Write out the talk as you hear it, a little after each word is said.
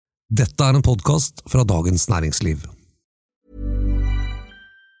Dette en podcast fra Dagens Næringsliv.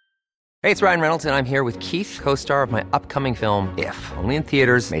 Hey, it's Ryan Reynolds, and I'm here with Keith, co-star of my upcoming film, If, only in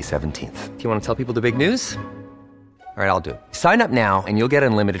theaters May 17th. Do you want to tell people the big news? All right, I'll do it. Sign up now and you'll get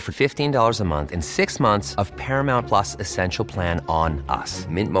unlimited for $15 a month and 6 months of Paramount Plus Essential Plan on us.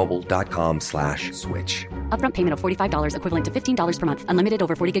 MintMobile.com/switch. Upfront payment of $45 equivalent to $15 per month. Unlimited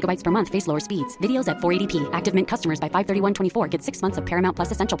over 40 gigabytes per month. Face lower speeds. Videos at 480p. Active Mint customers by 531.24 get 6 months of Paramount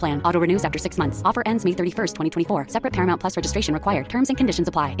Plus Essential Plan. Auto renews after 6 months. Offer ends May 31st, 2024. Separate Paramount Plus registration required. Terms and conditions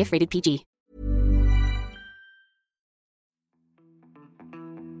apply if rated PG.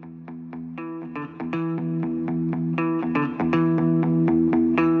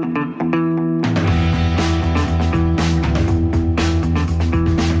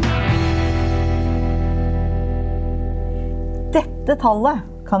 Dette tallet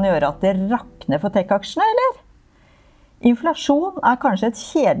kan gjøre at det rakner for tech-aksjene, eller? Inflasjon kanskje et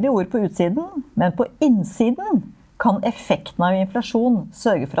kjedelig ord på utsiden, men på innsiden kan effekten av inflasjon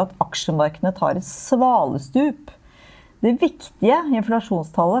sørge for at aksjemarkedene tar et svalestup. Det viktige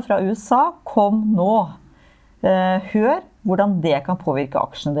inflasjonstallet fra USA kom nå. Hør hvordan det kan påvirke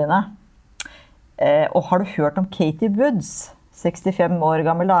aksjene dine. Og har du hørt om Katie Woods, 65 år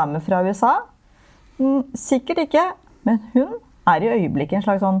gammel dame fra USA? Sikkert ikke. Men hun i øyeblikket en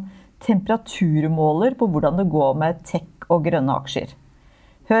slags sånn temperaturmåler på hvordan det går med tech og grønne aksjer.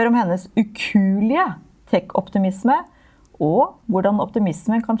 Hør om hennes ukuelige tech-optimisme, og hvordan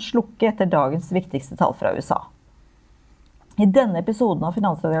optimismen kan slukke etter dagens viktigste tall fra USA. I denne episoden av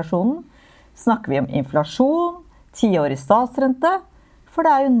Finansredaksjonen snakker vi om inflasjon, 10-årig statsrente, for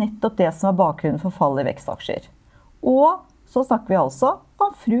det jo nettopp det som bakgrunnen for fall i vekstaksjer. Og så snakker vi altså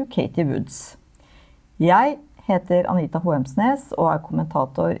om fru Katie Woods. Jeg heter Anita Hoemsnes og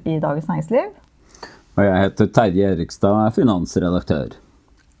kommentator i Dagens Næringsliv. Og jeg heter Terje Erikstad, finansredaktør.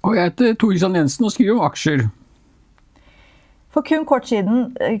 Og jeg heter Torgsan Jensen og skriver om aksjer. For kun kort tid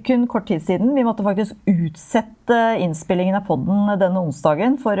siden, vi måtte faktisk utsette innspillingen av podden denne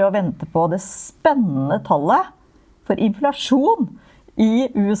onsdagen for å vente på det spennende tallet for inflasjon i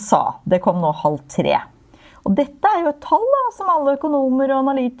USA. Det kom nå 2:30. Og dette jo et tall som alle økonomer og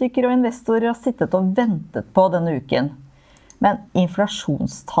analytikere og investorer har sittet og ventet på denne uken. Men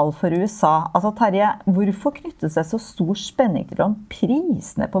inflasjonstall for USA, altså Terje, hvorfor knyttes det så stor spenning til om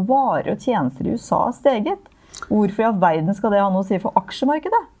prisene på varer og tjenester i USA har steget? Hvorfor i all verden skal det ha noe å si for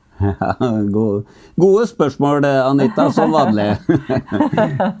aksjemarkedet? Ja, gode spørsmål, Anita, som vanlig.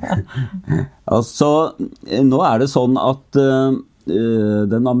 Altså, nå det sånn at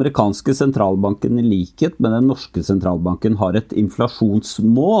den amerikanske sentralbanken I likhet med den norske sentralbanken har et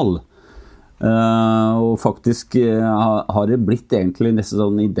inflasjonsmål, og faktisk har det blitt egentlig nesten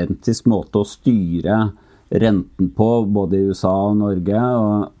sånn identisk måte å styre renten på, både I USA og Norge,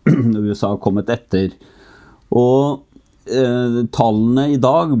 og USA har kommet etter. Og tallene I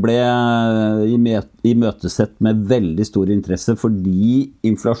dag ble imøtesett med veldig stor interesse, fordi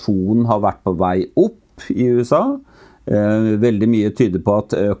inflasjonen har vært på vei opp I USA. Veldig mye tyder på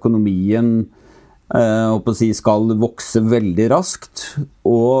at økonomien skal vokse veldig raskt,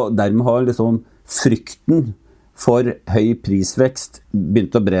 og dermed har liksom frykten for høy prisvekst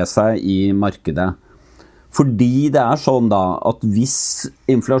begynt å bre seg I markedet. Fordi det sånn da, at hvis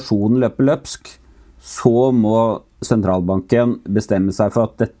inflasjonen løper løpsk, så må sentralbanken bestemme seg for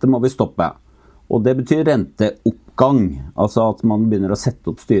at dette må vi stoppe. Og det betyr renteoppgang, altså at man begynner å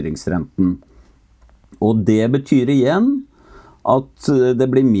sette opp styringsrenten. Og det betyr igjen at det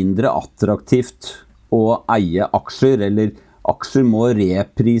blir mindre attraktivt å eie aksjer, eller aksjer må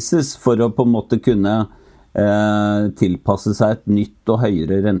reprises for å på en måte kunne tilpasse seg et nytt og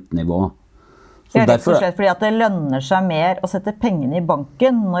høyere rentenivå. Så rett og slett fordi at det lønner seg mer å sette pengene I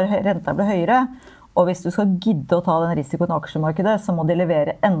banken når renta blir høyere, og hvis du skal gidde å ta den risikoen I aksjemarkedet, så må de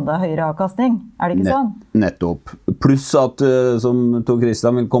levere enda høyere avkastning. Det ikke sånn? Nettopp. Pluss at, som Tor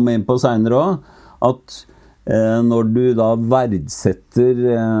Christian vil komme inn på senere også, at når du da verdsetter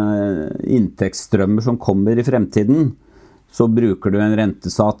inntektsstrømmer som kommer I fremtiden, så bruker du en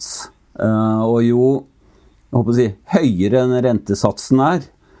rentesats. Og jo høyere en rentesatsen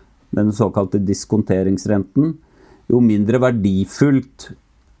den såkalte diskonteringsrenten, jo mindre verdifullt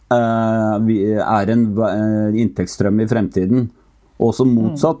en inntektsstrøm I fremtiden. Og så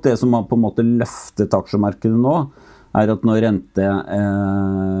motsatt, det som har på en måte løftet aksjemarkedet nå, at når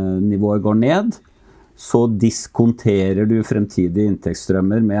rentenivået går ned, så diskonterer du fremtidige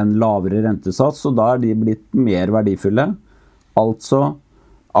inntektsstrømmer med en lavere rentesats, og da de blitt mer verdifulle. Altså,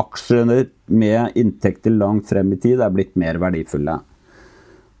 aksjer med inntekter langt frem I tid blitt mer verdifulle.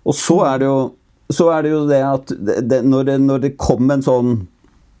 Og så det jo det at når det kom en sånn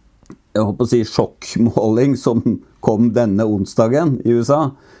jeg håper å si, sjokkmåling som kom denne onsdagen i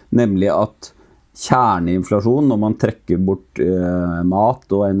USA, nemlig at kjerneinflasjon, når man trekker bort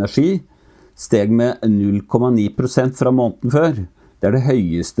mat og energi, steg med 0,9% fra måneden før. Det det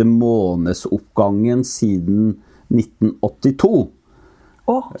høyeste månedsoppgangen siden 1982.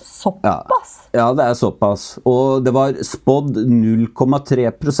 Såpass? Ja, det såpass. Og det var spådd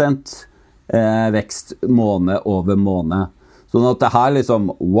 0,3% vekst måned over måned. Sånn at det her liksom,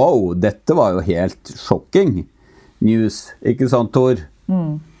 wow, dette var jo helt shocking news, ikke sant, Tor?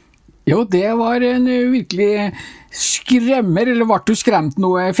 Jo, det var en virkelig skremmer, eller ble du skremt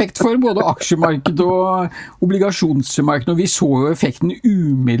noe effekt for både aksjemarked og obligasjonsmarked, og vi så jo effekten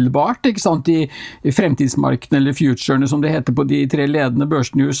umiddelbart, ikke sant, i fremtidsmarkedene eller futurene som det heter på de 3 ledende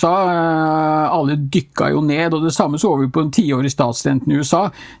børsene i USA. Alle dykket jo ned, og det samme så vi på en 10-årig statsrenten i USA.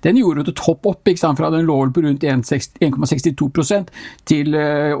 Den gjorde jo et hopp opp, ikke sant, fra den lå på rundt 1,62% til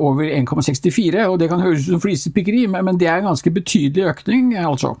over 1,64%, og det kan høres ut som flisespikkeri, men det en ganske betydelig økning,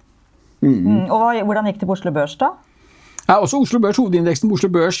 altså. Og hvordan gikk det på Oslo Børs da? Ja, også Oslo Børs, hovedindeksen på Oslo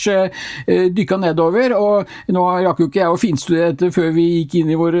Børs dykket nedover, og nå rakk jo ikke jeg å finstudere dette før vi gikk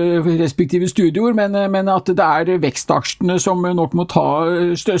inn i våre respektive studioer, men at det vekstaksjene som nok må ta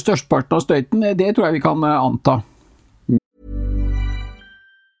størstparten av støyten, det tror jeg vi kan anta.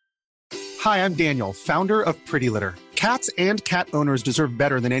 Hi, I'm Daniel, founder of Pretty Litter. Cats and cat owners deserve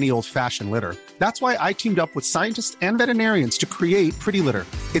better than any old-fashioned litter. That's why I teamed up with scientists and veterinarians to create Pretty Litter.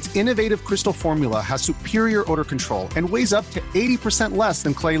 Its innovative crystal formula has superior odor control and weighs up to 80% less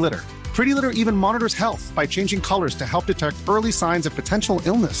than clay litter. Pretty Litter even monitors health by changing colors to help detect early signs of potential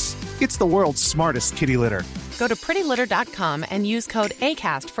illness. It's the world's smartest kitty litter. Go to prettylitter.com and use code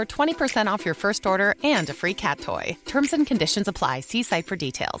ACAST for 20% off your first order and a free cat toy. Terms and conditions apply. See site for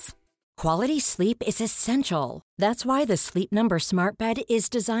details. Quality sleep is essential. That's why the Sleep Number Smart Bed is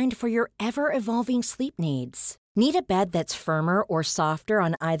designed for your ever-evolving sleep needs. Need a bed that's firmer or softer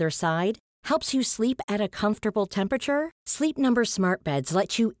on either side? Helps you sleep at a comfortable temperature? Sleep Number Smart Beds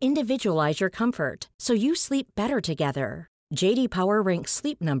let you individualize your comfort, so you sleep better together. J.D. Power ranks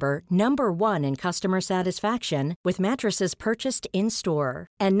Sleep Number #1 in customer satisfaction with mattresses purchased in-store.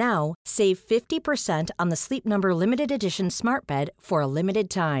 And now, save 50% on the Sleep Number Limited Edition Smart Bed for a limited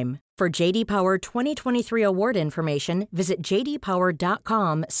time. For J.D. Power 2023 award information, visit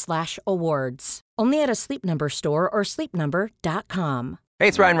jdpower.com/awards. Only at a Sleep Number store or sleepnumber.com. Hey,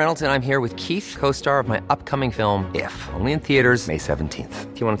 it's Ryan Reynolds, and I'm here with Keith, co-star of my upcoming film, If, only in theaters May 17th.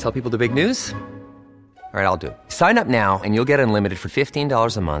 Do you want to tell people the big news? All right, I'll do it. Sign up now and you'll get unlimited for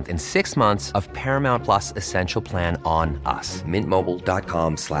 $15 a month and 6 months of Paramount Plus Essential Plan on us.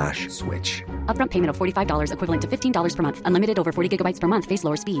 Mintmobile.com/switch. Upfront payment of $45 equivalent to $15 per month. Unlimited over 40 gigabytes per month. Face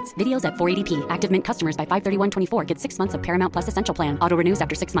lower speeds. Videos at 480p. Active Mint customers by 531.24 get 6 months of Paramount Plus Essential Plan. Auto renews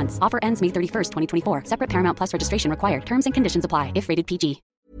after 6 months. Offer ends May 31st, 2024. Separate Paramount Plus registration required. Terms and conditions apply if rated PG.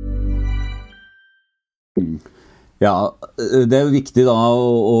 Ja, det jo viktig da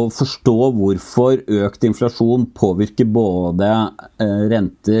å forstå hvorfor økt inflasjon påvirker både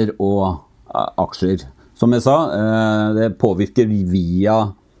renter og aksjer. Som jeg sa, det påvirker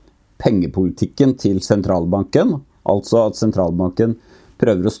via pengepolitikken til sentralbanken, altså at sentralbanken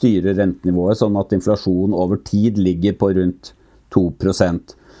prøver å styre rentenivået sånn at inflasjon over tid ligger på rundt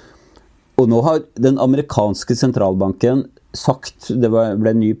 2%. Og nå har den amerikanske sentralbanken sagt, det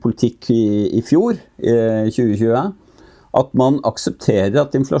ble ny politikk i fjor, 2020, at man aksepterer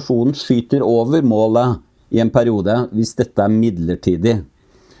at inflasjonen skyter over målet i en periode hvis dette midlertidig.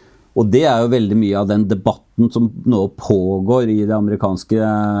 Og det jo veldig mye av den debatten som nå pågår i det amerikanske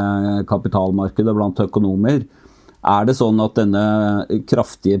kapitalmarkedet blant økonomer. Det sånn at denne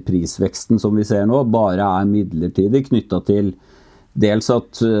kraftige prisveksten som vi ser nå bare midlertidig knyttet til dels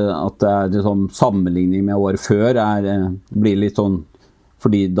at det liksom, sammenligning med året før blir litt sånn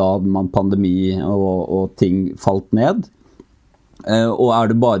fordi da hadde man pandemi og ting falt ned. Og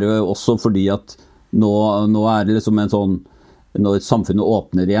det bare også fordi at nå det liksom en sånn, når samfunnet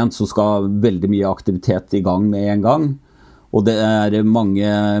åpner igjen så skal veldig mye aktivitet i gang med en gang. Og det mange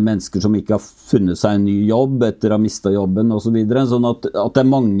mennesker som ikke har funnet seg en ny jobb etter å ha mistet jobben og så videre. Sånn at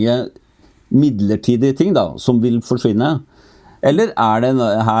det mange midlertidige ting da, som vil forsvinne. Eller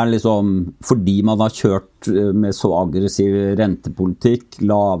det her liksom fordi man har kjørt med så aggressiv rentepolitikk,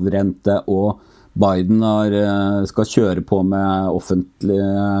 lav rente, og Biden skal kjøre på med offentlig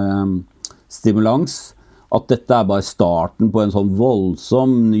stimulans, at dette bare starten på en sånn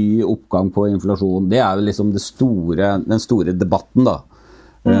voldsom ny oppgang på inflasjon. Det jo liksom den store debatten da.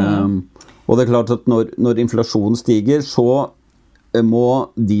 Og det klart at når inflasjonen stiger, så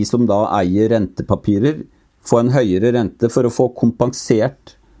må de som da eier rentepapirer få en høyere rente for å få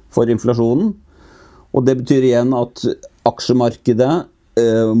kompensert for inflasjonen. Og det betyr igjen at aksjemarkedet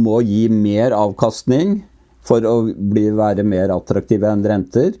må gi mer avkastning for å være mer attraktive enn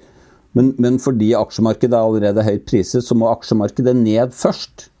renter. Men fordi aksjemarkedet allerede høyt priset, så må aksjemarkedet ned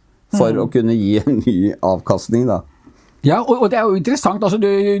først for å kunne gi en ny avkastning da. Ja, og det jo interessant, altså,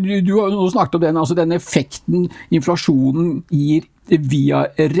 du har jo snakket om den effekten inflasjonen gir via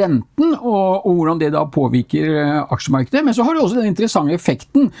renten, og hvordan det da påvirker aksjemarkedet. Men så har du også den interessante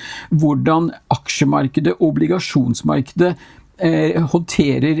effekten, hvordan aksjemarkedet og obligasjonsmarkedet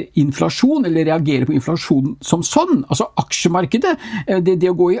håndterer inflasjon, eller reagerer på inflasjon som sånn. Altså aksjemarkedet,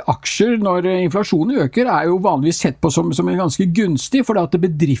 det å gå i aksjer når inflasjonen øker, jo vanligvis sett på som ganske gunstig, fordi at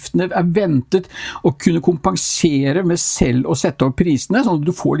bedriftene ventet å kunne kompensere med selv å sette opp prisene, sånn at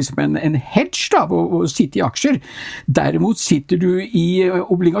du får liksom en hedge da, å sitte i aksjer. Derimot sitter du i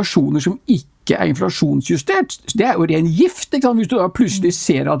obligasjoner som ikke inflasjonsjustert. Det jo ren gift, ikke sant? Hvis du da plutselig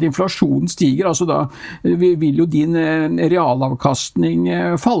ser at inflasjonen stiger, altså da vil jo din realavkastning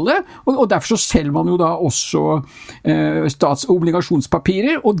falle, og derfor så selger man jo da også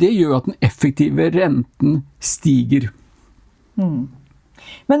statsobligasjonspapirer, og det gjør at den effektive renten stiger.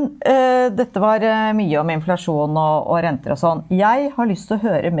 Men dette var mye om inflasjon og renter og sånn. Jeg har lyst til å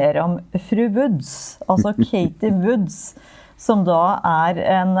høre mer om fru Woods, altså Katie Woods, som da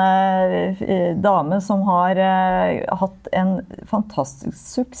en dame som har hatt en fantastisk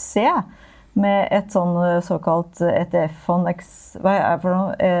suksess med et sånn såkalt ETF-fond, hva det for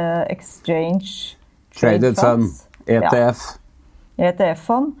noe? Exchange Traded Fund, ETF. Ja.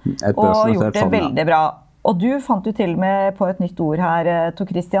 ETF-fond, og gjort det veldig bra. Og du fant jo til og med på et nytt ord her, Tor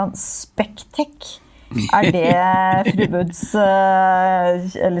Christian, Spectec. Det fru Woods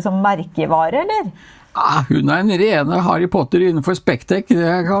liksom merkevare, eller? Hun en rene Harry Potter innenfor Spectec,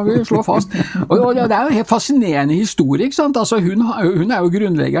 det kan vi slå fast. Og det jo en helt fascinerende historie, ikke sant? Altså, hun jo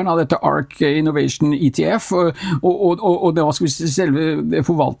grunnleggeren av dette ARK Innovation ETF, og det var selve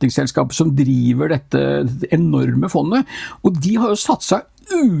forvaltningsselskapet som driver dette enorme fondet, og de har jo satt seg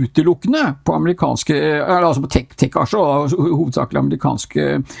utelukkende på amerikanske, altså på tech-aksjer, hovedsakelig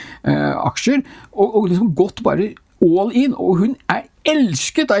amerikanske aksjer, og liksom gått bare all in, og hun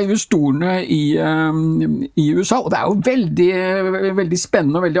elsket av investorene i USA, og det jo veldig, veldig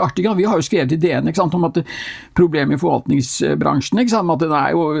spennende og veldig artig. Vi har jo skrevet i DN, ikke sant, om at problemet i forvaltningsbransjen, ikke sant, at den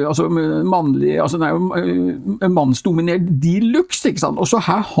jo altså, mannlig, altså den jo mannsdominert de luxe, ikke sant, og så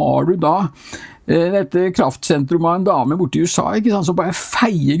her har du da dette kraftsentrum av en dame borte i USA, ikke sant, som bare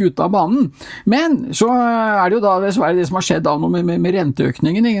feier gutta av banen. Men så det jo da dessverre det som har skjedd da med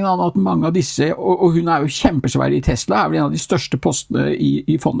renteøkningen, ingen annen at mange av disse, og hun jo kjempesvær i Tesla, vel en av de største postene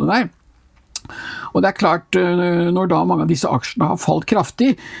i fondet der. Og det klart, når da mange av disse aksjene har falt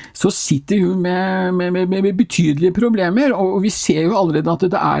kraftig, så sitter hun med betydelige problemer, og vi ser jo allerede at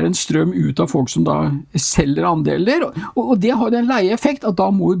det en strøm ut av folk som da selger andeler, og det har en leieeffekt, at da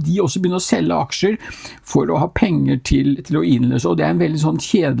må de også begynne å selge aksjer for å ha penger til å innløse, og det en veldig sånn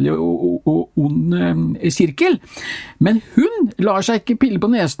kjedelig og ond sirkel. Men hun lar seg ikke pille på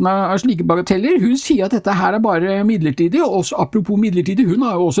nesen av slike bagateller, hun sier at dette her bare midlertidig, og også apropos midlertidig, hun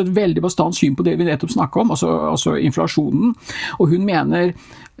har jo også et veldig bastant syn på det vi nettopp snakket om, altså inflasjonen, og hun mener,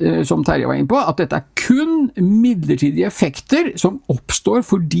 som Terje var inne på, at dette kun midlertidige effekter som oppstår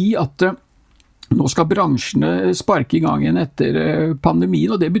fordi at nå skal bransjene sparke i gang igjen etter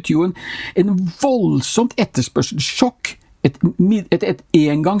pandemien, og det betyr jo en voldsomt etterspørselssjokk, et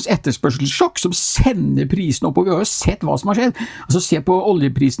engangs etterspørselssjokk som sender prisen opp, og vi har jo sett hva som har skjedd. Altså se på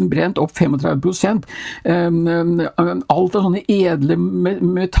oljeprisen brent opp 35%, alt av sånne edle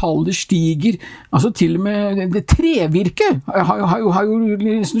metaller stiger, altså til og med det trevirke har jo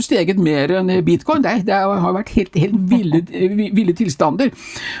liksom steget mer enn bitcoin, det har vært helt ville tilstander,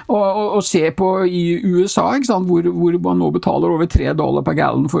 og se på i USA, ikke sant, hvor man nå betaler over $3 per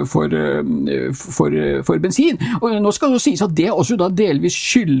gallon for bensin, og nå skal du si at det også da delvis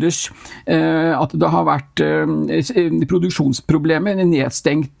skyldes at det har vært produksjonsproblemer,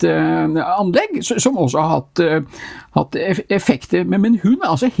 nedstengt anlegg, som også har hatt effekter. Men hun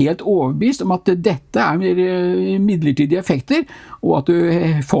altså helt overbevist om at dette midlertidige effekter, og at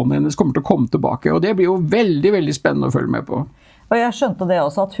fondet hennes kommer til å komme tilbake. Og det blir jo veldig, veldig spennende å følge med på. Og jeg skjønte det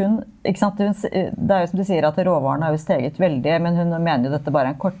også, at hun, ikke sant, det jo som du sier at råvarene har jo steget veldig, men hun mener jo dette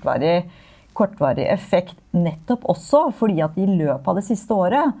bare en kortvarig effekt nettopp også, fordi at i løpet av det siste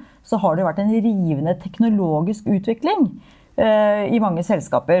året så har det vært en rivende teknologisk utvikling i mange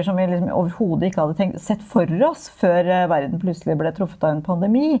selskaper som vi liksom overhodet ikke hadde sett for oss før verden plutselig ble truffet av en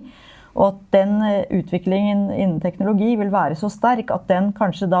pandemi. Og at den utviklingen innen teknologi vil være så sterk at den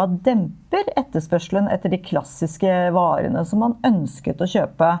kanskje da demper etterspørselen etter de klassiske varene som man ønsket å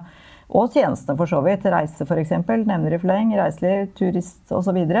kjøpe. Og tjenestene for så vidt, reise for eksempel, nevner i fleng, reiseliv, turist og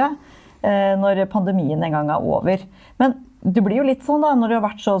så videre, når pandemien en gang over. Men det blir jo litt sånn da, når du har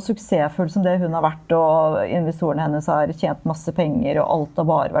vært så suksessfull som det hun har vært, og investorene hennes har tjent masse penger, og alt har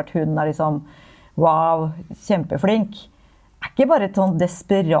bare vært hun er liksom, wow, kjempeflink. Ikke bare et sånn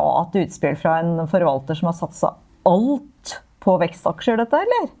desperat utspill fra en forvalter som har satset alt på vekstaksjer, dette,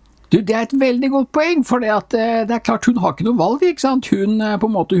 eller? Du, det et veldig godt poeng, for det er klart hun har ikke noe valg, ikke sant? Hun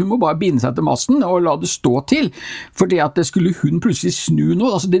må bare binde seg til masten og la det stå til, for det skulle hun plutselig snu nå,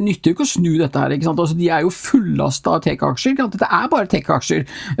 altså det nytter jo ikke å snu dette her, ikke sant? Altså de jo fullastet av tech-aksjer, ikke sant? Dette bare tech-aksjer,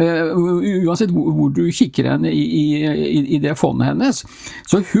 uansett hvor du kikker henne i det fondet hennes.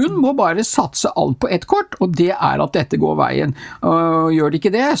 Så hun må bare satse alt på ett kort, og det at dette går veien. Og gjør det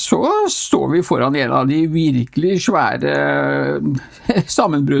ikke det, så står vi foran en av de virkelig svære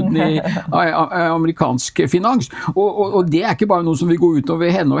sammenbruddene i amerikansk finans. Og det ikke bare noe som vil gå utover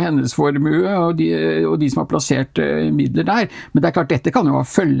henne og hennes formue og de som har plassert midler der, men det klart dette kan jo ha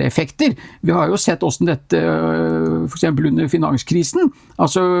følgeeffekter. Vi har jo sett hvordan dette, for eksempel under finanskrisen,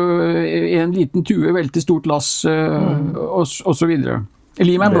 altså en liten tue velter stort lass og så videre.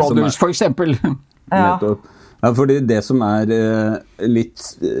 Lehman Brothers for eksempel. Ja, fordi det som litt,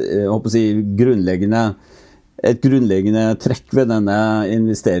 jeg håper å si, et grunnleggende trekk ved denne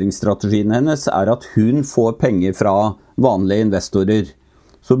investeringsstrategien hennes at hun får penger fra vanlige investorer.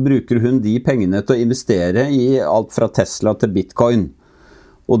 Så bruker hun de pengene til å investere i alt fra Tesla til Bitcoin.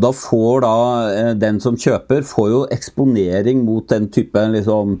 Og da får den som kjøper får jo eksponering mot den type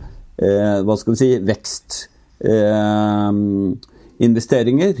liksom, hva skal vi si,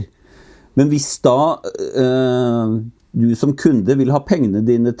 vekstinvesteringer. Men hvis da du som kunde vil ha pengene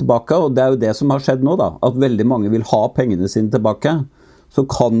dine tilbake, og det jo det som har skjedd nå da, at veldig mange vil ha pengene sine tilbake, så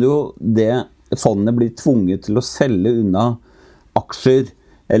kan jo det fondet bli tvunget til å selge unna aksjer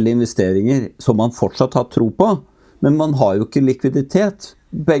eller investeringer som man fortsatt har tro på, men man har jo ikke likviditet.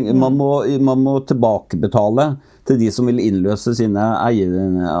 Man må tilbakebetale til de som vil innløse sine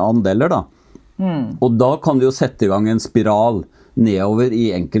andeler da. Og da kan det jo sette i gang en spiral nedover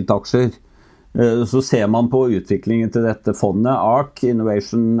i enkeltaksjer. Så ser man på utviklingen til dette fondet, ARK,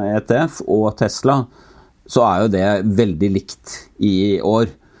 Innovation ETF og Tesla, så jo det veldig likt i år.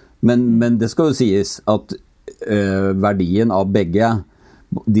 Men det skal jo sies at verdien av begge,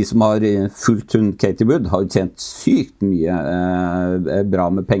 de som har fulgt hun Katie Wood, har tjent sykt mye bra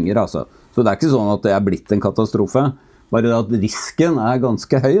med penger. Altså. Så det ikke sånn at det blitt en katastrofe. Bare at risken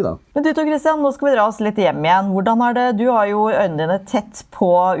ganske høy da. Men du Tor Christian, nå skal vi dra oss litt hjem igjen. Hvordan det? Du har jo øynene dine tett på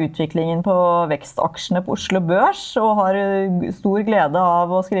utviklingen på vekstaksjene på Oslo Børs, og har stor glede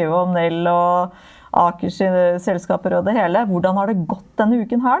av å skrive om Nell og Akers selskaper og det hele. Hvordan har det gått denne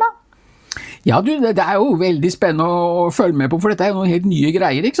uken her da? Ja, du, det jo veldig spennende å følge med på, for dette jo noen helt nye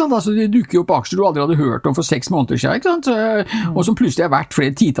greier, ikke sant? Altså, det dukker jo opp aksjer du aldri hadde hørt om for 6 måneder siden, ikke sant? Og som plutselig verdt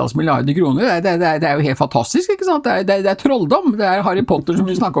flere titalls milliarder kroner. Det jo helt fantastisk, ikke sant? Det trolldom, det Harry Potter som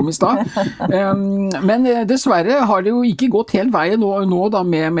vi snakket om i stad. Men dessverre har det jo ikke gått helt veien nå da,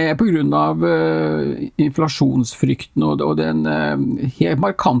 på grunn av inflasjonsfrykten og den helt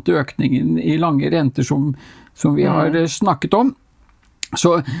markante økningen i lange renter som vi har snakket om.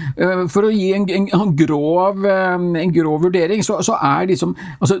 Så for å gi en grov vurdering, så liksom,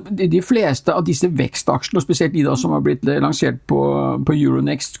 altså de fleste av disse vekstaksjene, og spesielt de da som har blitt lansert på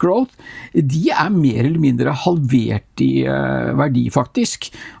Euronext Growth, de mer eller mindre halvert i verdi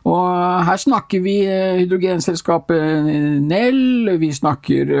faktisk. Og her snakker vi hydrogenselskapet Nell, vi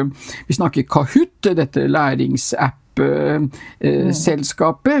snakker Kahoot, dette læringsapp,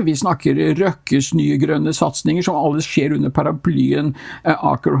 selskapet. Vi snakker Røkkes nye grønne satsninger som alle skjer under paraplyen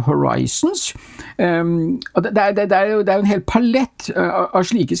Aker Horizons. Det jo en hel palett av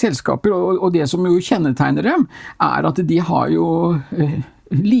slike selskaper, og det som jo kjennetegner dem at de har jo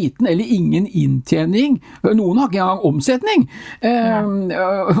liten eller ingen inntjening. Noen har ikke engang omsetning.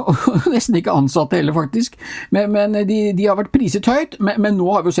 Nesten ikke ansatte heller faktisk. Men de har vært priset høyt, men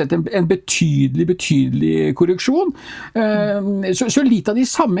nå har vi jo sett en betydelig korreksjon. Så litt av de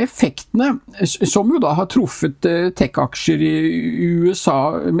samme effektene som jo da har truffet tech-aksjer i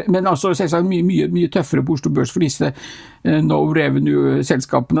USA, men altså selvsagt mye tøffere på Oslo Børs for disse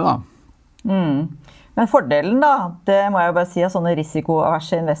no-revenue-selskapene da. Men fordelen da, det må jeg bare si av sånne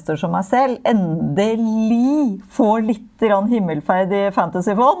risikoaverse investorer som meg selv, endelig får litt himmelferd I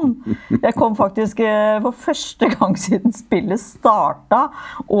fantasyfond. Jeg kom faktisk for første gang siden spillet startet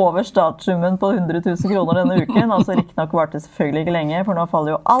over startsummen på 100 000 kroner denne uken. Altså riktignok varte det selvfølgelig ikke lenge, for nå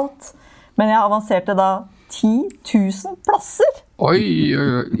faller jo alt. Men jeg avanserte da 10 000 plasser. Oi.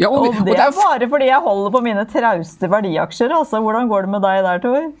 Ja, og det bare fordi jeg holder på mine trauste verdiaksjer. Altså, hvordan går det med deg der,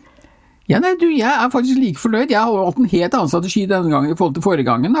 Tor? Ja, nei, jeg faktisk like fornøyd. Jeg har valgt en helt annen strategi denne gangen I forhold til forrige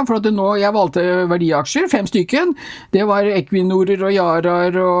gangen. Da, for at nå, jeg valgte verdiaksjer, 5 stykken. Det var Equinorer og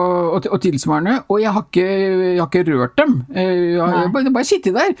Yaraer og tilsvarende. Og jeg har ikke rørt dem. Jeg bare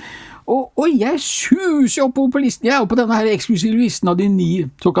sittet der. Og jeg suser oppover på listen. Jeg oppe på denne her eksklusive listen av de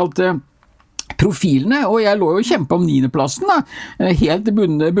 9 såkalte profilene, og jeg lå jo kjempe om 9. plassen da, helt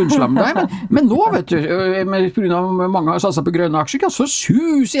bunnslam der, men nå vet du, på grunn av mange har satset på grønne aksjer, så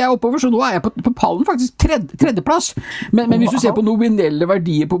suser jeg oppover, så nå jeg på pallen faktisk tredje plass, men hvis du ser på nominelle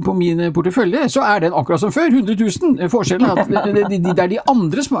verdier på min portefølje, så den akkurat som før, 100 000, forskjellen det de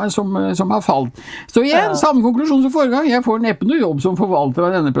andre som har falt. Så igjen, samme konklusjon som forrige gang, jeg får neppe noe jobb som forvalter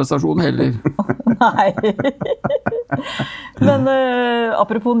av denne prestasjonen heller. Nei. Men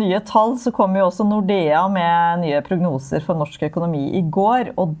apropos nye tall, så kom jo også Nordea med nye prognoser for norsk økonomi I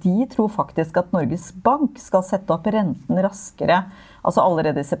går, og de tror faktisk at Norges Bank skal sette opp renten raskere, altså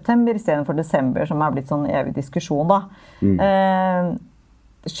allerede I september, I stedet for desember, som blitt sånn evig diskusjon da.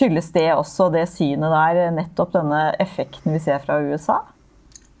 Skyldes det også det synet der, nettopp denne effekten vi ser fra USA?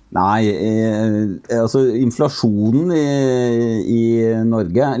 Nei, altså inflasjonen I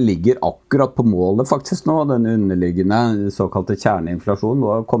Norge ligger akkurat på målet faktisk nå, den underliggende såkalte kjerneinflasjonen,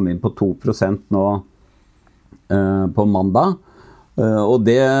 og har kommet inn på 2% nå på mandag, og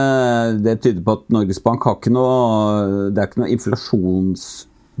det tyder på at Norges Bank har ikke det ikke noen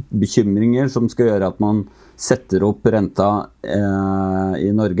inflasjonsbekymringer som skal gjøre at man setter opp renta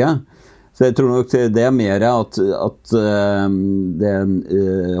I Norge. Så jeg tror nok det mer at den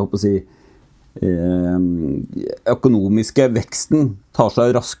økonomiske veksten tar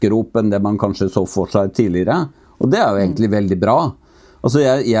seg raskere opp enn det man kanskje så for seg tidligere. Og det jo egentlig veldig bra. Altså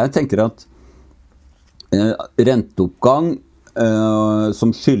jeg tenker at renteoppgang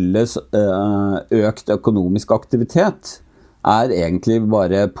som skyldes økt økonomisk aktivitet egentlig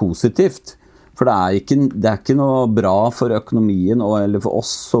bare positivt. For det ikke noe bra for økonomien eller for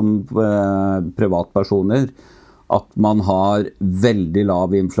oss som privatpersoner at man har veldig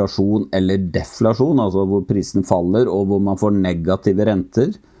lav inflasjon eller deflasjon, altså hvor prisen faller og hvor man får negative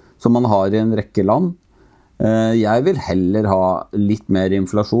renter, som man har I en rekke land. Jeg vil heller ha litt mer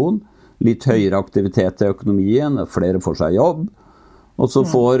inflasjon, litt høyere aktivitet I økonomien, flere får seg jobb, og så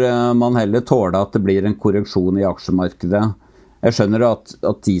får man heller tåle at det blir en korreksjon I aksjemarkedet. Jeg skjønner at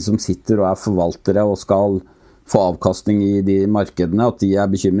de som sitter og forvaltere og skal få avkastning I de markedene, at de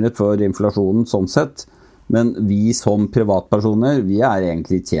bekymret for inflasjonen sånn sett. Men vi som privatpersoner, vi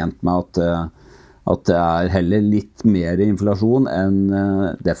egentlig tjent med at det heller litt mer inflasjon enn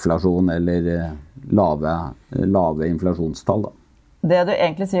deflasjon eller lave inflasjonstall da. Det du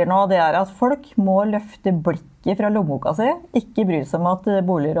egentlig sier nå, det at folk må løfte blikket fra lommeboka si, ikke bry seg om at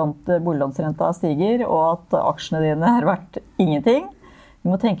boliglånsrenta stiger, og at aksjene dine verdt ingenting. Du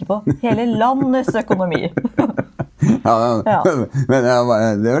må tenke på hele landets økonomi. Ja. Men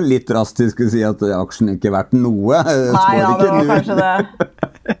det litt drastisk å si at aksjen ikke verdt noe. Nei, ja, det var kanskje det.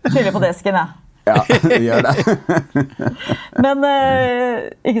 Skylder på desken, ja. Ja, gjør det. Men,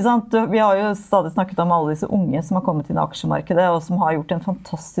 ikke sant, vi har jo stadig snakket om alle disse unge som har kommet inn I aksjemarkedet, og som har gjort en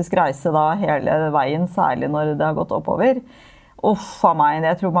fantastisk reise da hele veien, særlig når det har gått oppover. Av meg,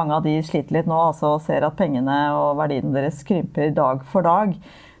 jeg tror mange av de sliter litt nå, altså, og ser at pengene og verdiene deres krymper dag for dag.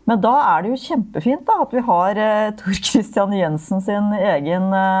 Men da det jo kjempefint da, at vi har Tor Christian Jensen sin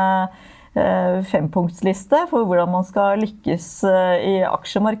egen 5-punktsliste for hvordan man skal lykkes I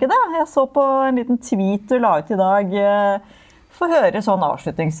aksjemarkedet. Jeg så på en liten tweet du la ut I dag. Få høre sånn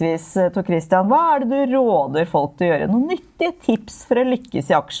avslutningsvis, Tor Christian, hva det du råder folk til å gjøre? Noen nyttige tips for å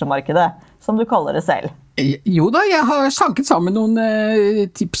lykkes I aksjemarkedet, som du kaller det selv? Jo da, jeg har sanket sammen noen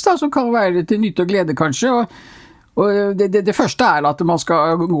tips da, som kan være til nytte og glede kanskje, og det første at man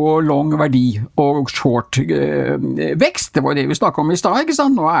skal gå long verdi og short vekst. Det var det vi snakket om I stad, ikke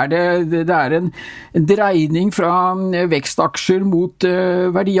sant? Nå det en dreining fra vekstaksjer mot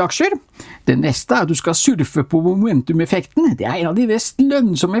verdiaksjer. Det neste at du skal surfe på momentumeffekten. Det en av de mest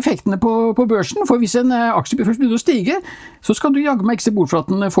lønnsomme effektene på børsen, for hvis en aksje først begynner å stige, så skal du jagge meg ikke se bort for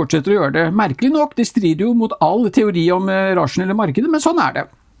at den fortsetter å gjøre det. Merkelig nok, det strider jo mot all teori om rasjonelle markeder, men sånn det.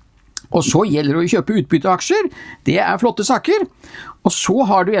 Og så gjelder det å kjøpe utbytteaksjer. Det flotte saker. Og så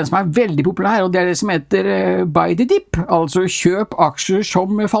har du en som veldig populær, og det det som heter buy the dip, altså kjøp aksjer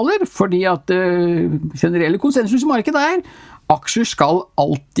som faller, fordi at generelle konsensus i markedet aksjer skal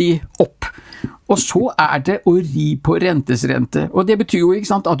alltid opp. Og så det å ri på rentes rente, og det betyr jo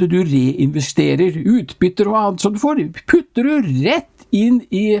ikke sant, at du reinvesterer utbytter og annet, så du putter du rett inn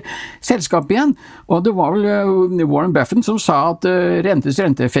i selskapet igjen, og det var vel Warren Buffett som sa at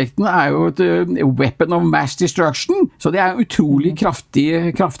renteeffekten jo et weapon of mass destruction, så det en utrolig kraftig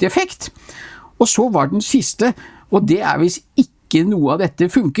effekt. Og så var den siste, og det hvis ikke noe av dette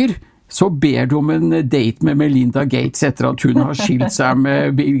funker, så ber du om en date med Melinda Gates etter at hun har skilt seg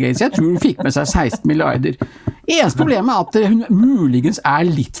med Bill Gates. Jeg tror hun fikk med seg 16 milliarder. Eneste problemet at hun muligens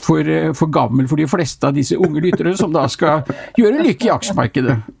litt for gammel for de fleste av disse unge lyttere som da skal gjøre lykke i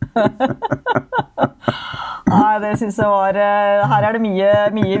aksjemarkedet. Nei, det synes jeg var... Her det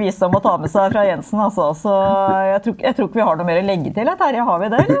mye visdom å ta med seg fra Jensen, altså. Så jeg tror ikke vi har noe mer å legge til. Terje, har vi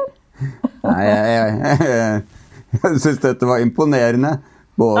det, eller? Nei, jeg synes dette var imponerende.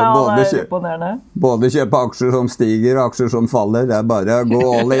 Både kjøpe aksjer som stiger og aksjer som faller, det bare å gå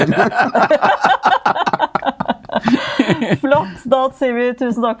all in. Flott, da sier vi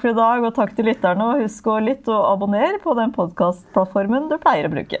tusen takk for i dag, og takk til lytterne, og husk å lytte og abonnere på den podcastplattformen du pleier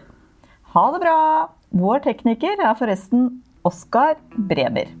å bruke. Ha det bra! Vår tekniker forresten Oskar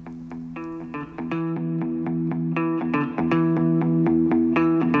Bremer.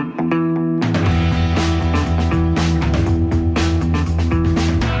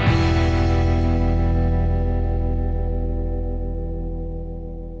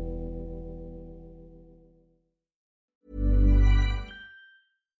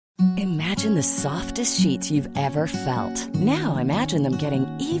 Imagine the softest sheets you've ever felt. Now imagine them getting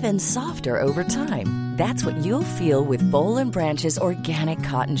even softer over time. That's what you'll feel with Boll & Branch's organic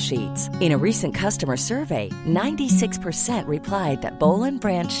cotton sheets. In a recent customer survey, 96% replied that Boll &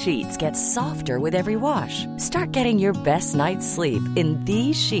 Branch sheets get softer with every wash. Start getting your best night's sleep in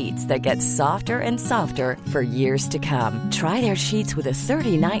these sheets that get softer and softer for years to come. Try their sheets with a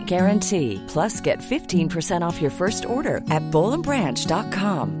 30-night guarantee. Plus, get 15% off your first order at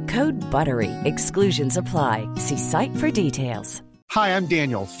bollandbranch.com. Code BUTTERY. Exclusions apply. See site for details. Hi, I'm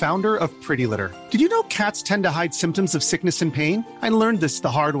Daniel, founder of Pretty Litter. Did you know cats tend to hide symptoms of sickness and pain? I learned this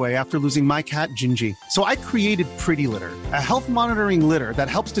the hard way after losing my cat, Gingy. So I created Pretty Litter, a health monitoring litter that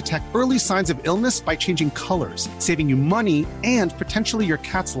helps detect early signs of illness by changing colors, saving you money and potentially your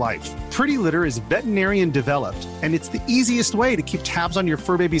cat's life. Pretty Litter is veterinarian developed, and it's the easiest way to keep tabs on your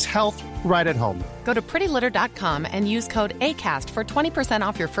fur baby's health right at home. Go to prettylitter.com and use code ACAST for 20%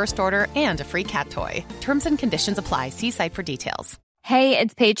 off your first order and a free cat toy. Terms and conditions apply. See site for details. Hey,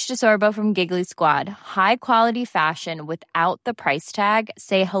 it's Paige DeSorbo from Giggly Squad. High quality fashion without the price tag.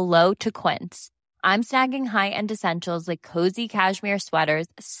 Say hello to Quince. I'm snagging high-end essentials like cozy cashmere sweaters,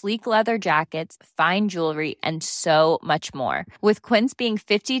 sleek leather jackets, fine jewelry, and so much more. With Quince being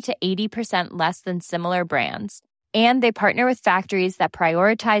 50 to 80% less than similar brands. And they partner with factories that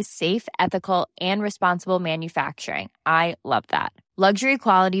prioritize safe, ethical, and responsible manufacturing. I love that. Luxury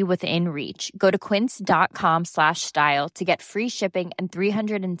quality within reach. Go to quince.com/style to get free shipping and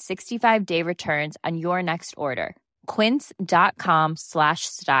 365-day returns on your next order.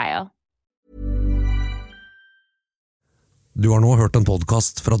 Quince.com/style. Du har nå hørt en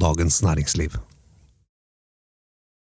podcast fra Dagens Næringsliv.